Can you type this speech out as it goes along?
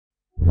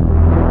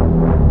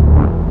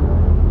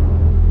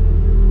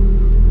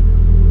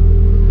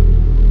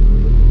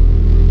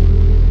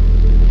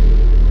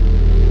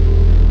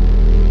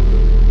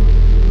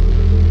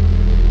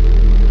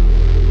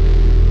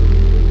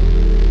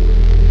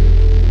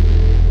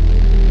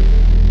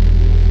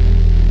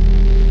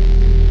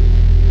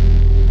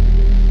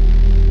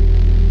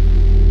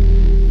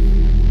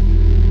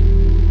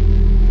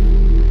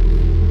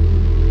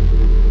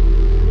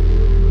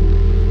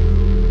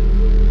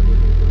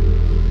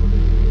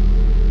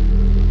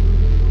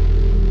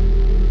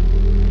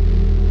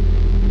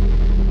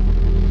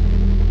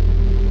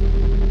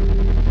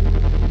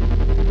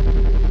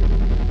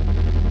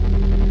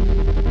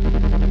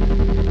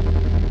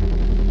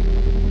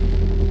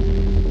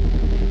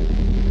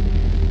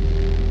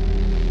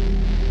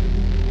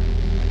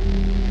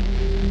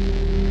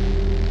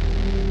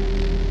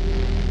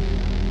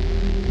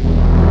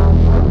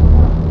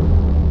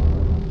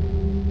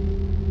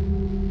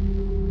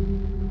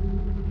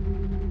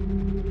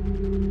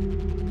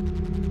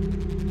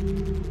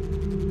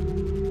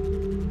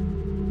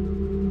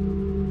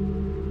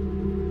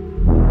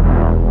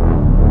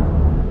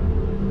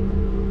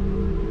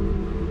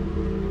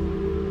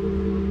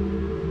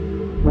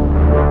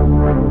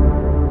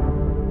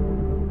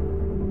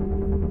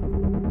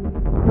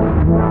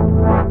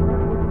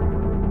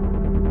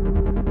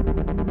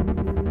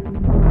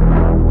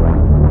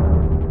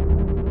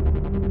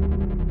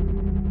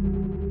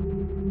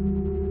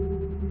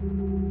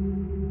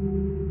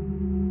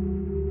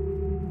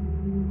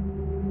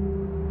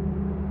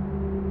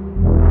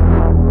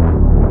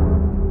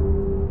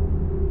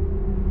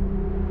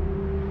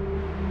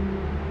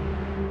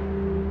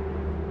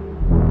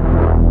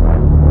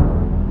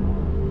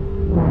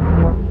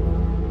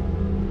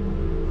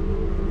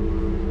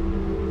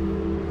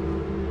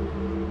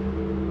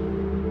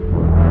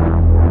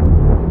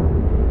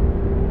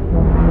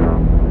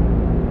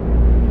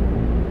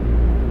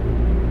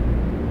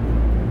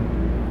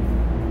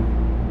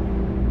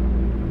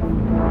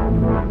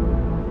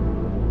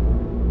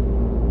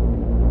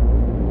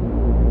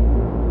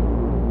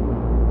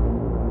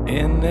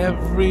in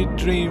every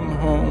dream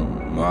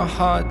home a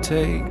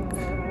heartache,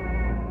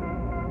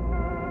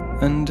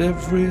 and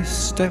every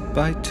step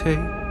I take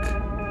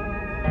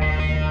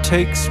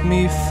takes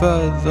me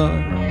further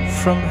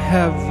from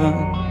heaven.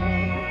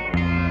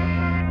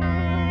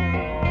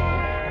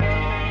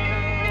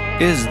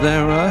 Is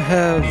there a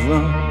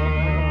heaven?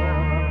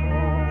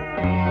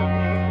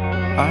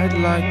 I'd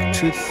like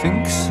to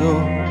think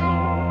so.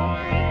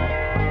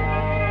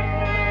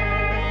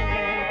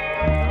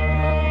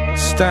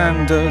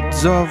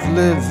 Standards of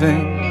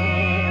living,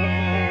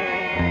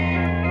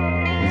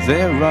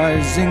 they're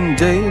rising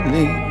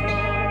daily,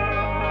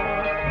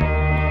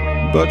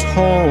 but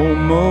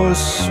home, oh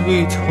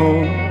sweet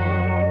home,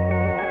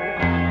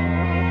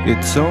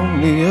 it's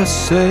only a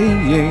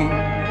saying.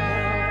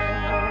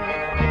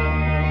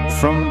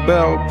 From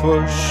bell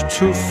push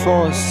to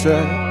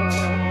faucet,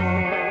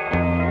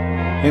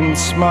 in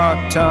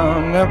smart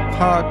town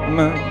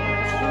apartment,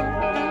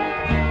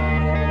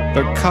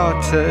 the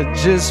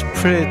cottage is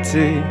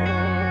pretty,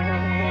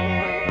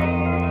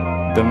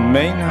 the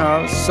main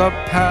house a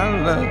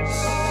palace,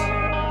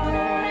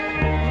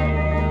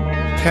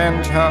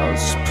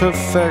 penthouse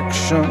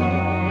perfection.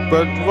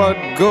 But what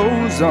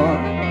goes on,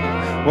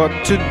 what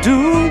to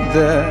do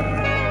there,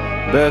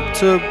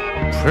 better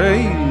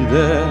pray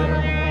there.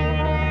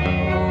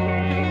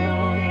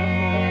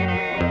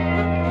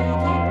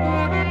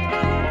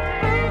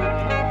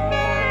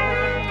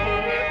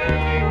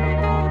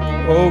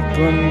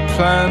 Open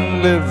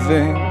plan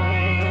living,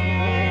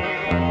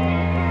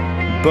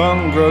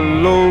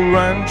 bungalow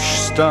ranch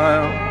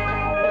style,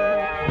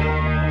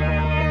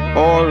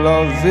 all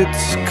of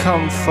its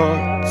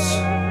comforts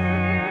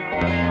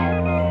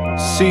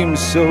seem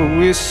so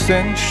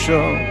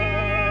essential.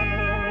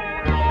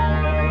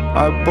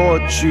 I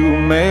bought you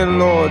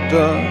mail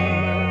order,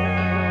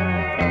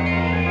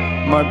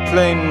 my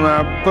plain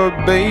wrapper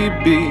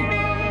baby.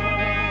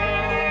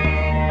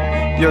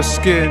 Your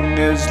skin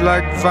is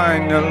like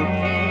vinyl,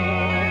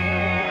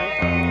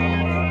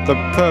 the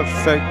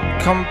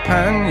perfect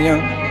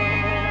companion.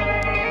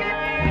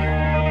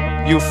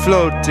 You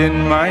float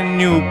in my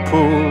new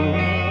pool,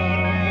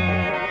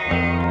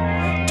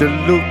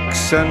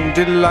 deluxe and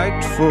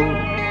delightful,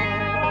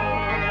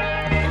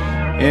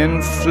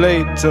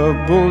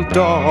 inflatable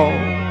doll.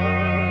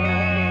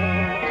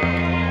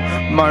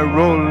 My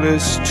role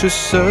is to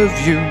serve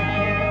you,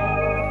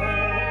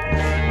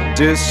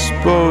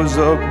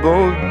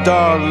 disposable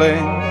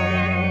darling.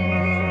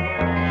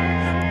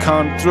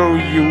 Can't throw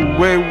you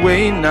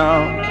away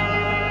now,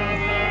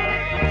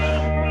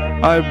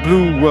 I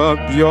blew up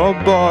your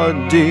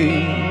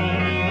body.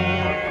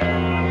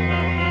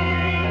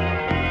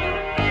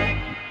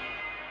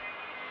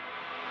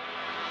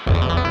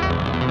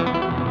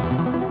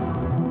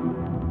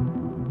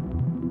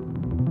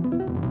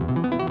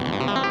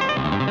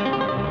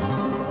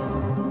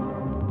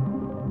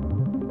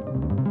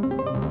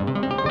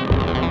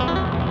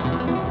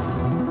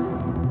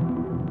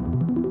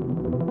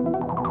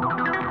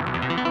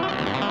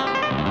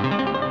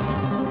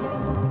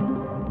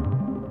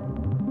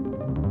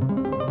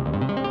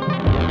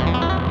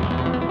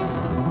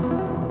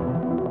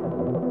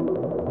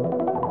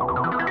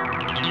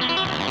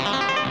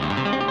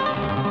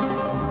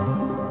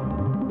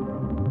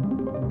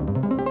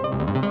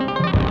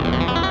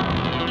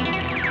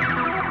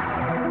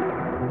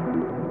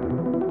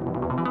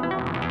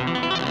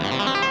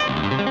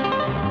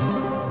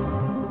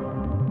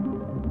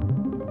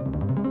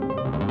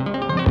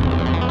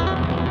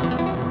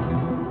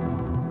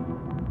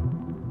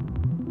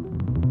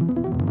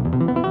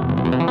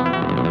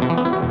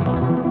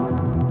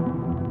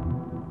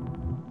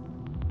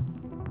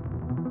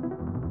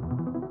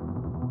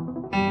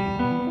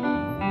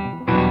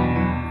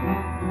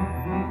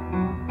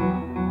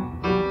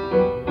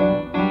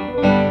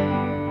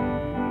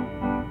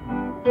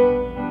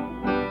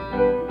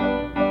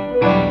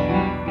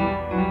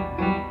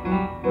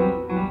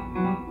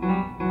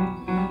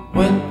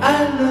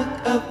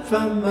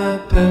 From my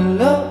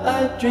pillow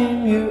I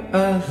dream you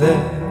are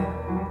there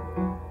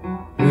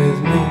with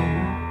me.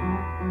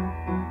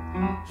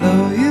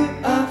 Though you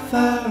are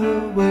far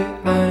away,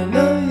 I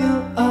know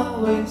you'll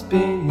always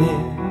be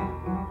near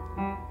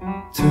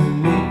to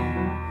me.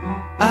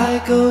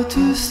 I go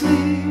to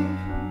sleep,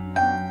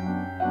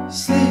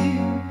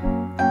 sleep,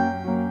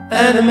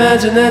 and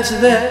imagine that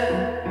you're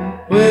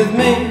there with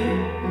me.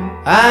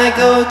 I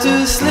go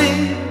to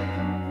sleep,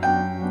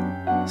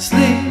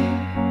 sleep,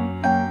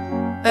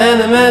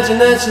 and imagine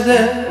that you're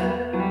there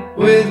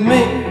with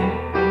me.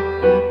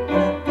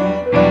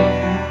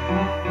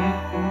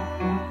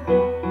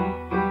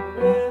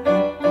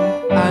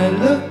 I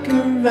look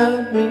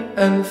around me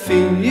and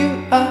feel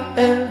you are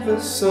ever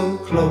so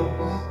close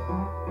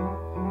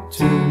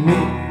to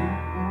me.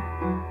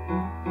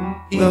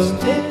 Each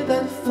tear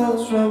that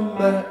falls from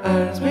my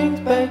eyes brings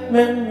back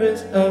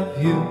memories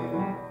of you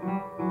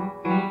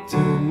to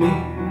me.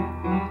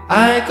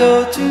 I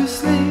go to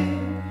sleep,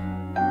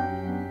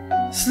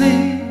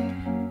 sleep,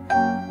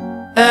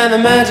 and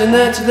imagine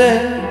that you're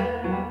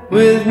there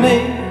with me.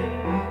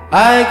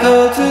 I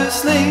go to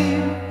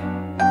sleep,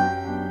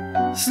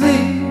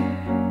 sleep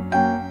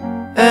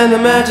and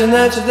imagine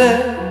that you're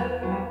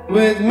there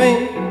with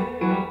me.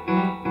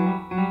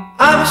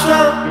 I'll be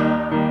strong,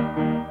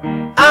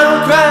 I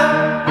won't cry,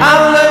 I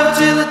will love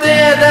you till the day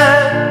I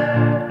die.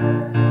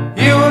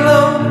 You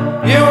alone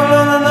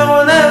and no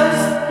one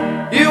else,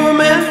 you were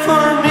meant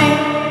for me.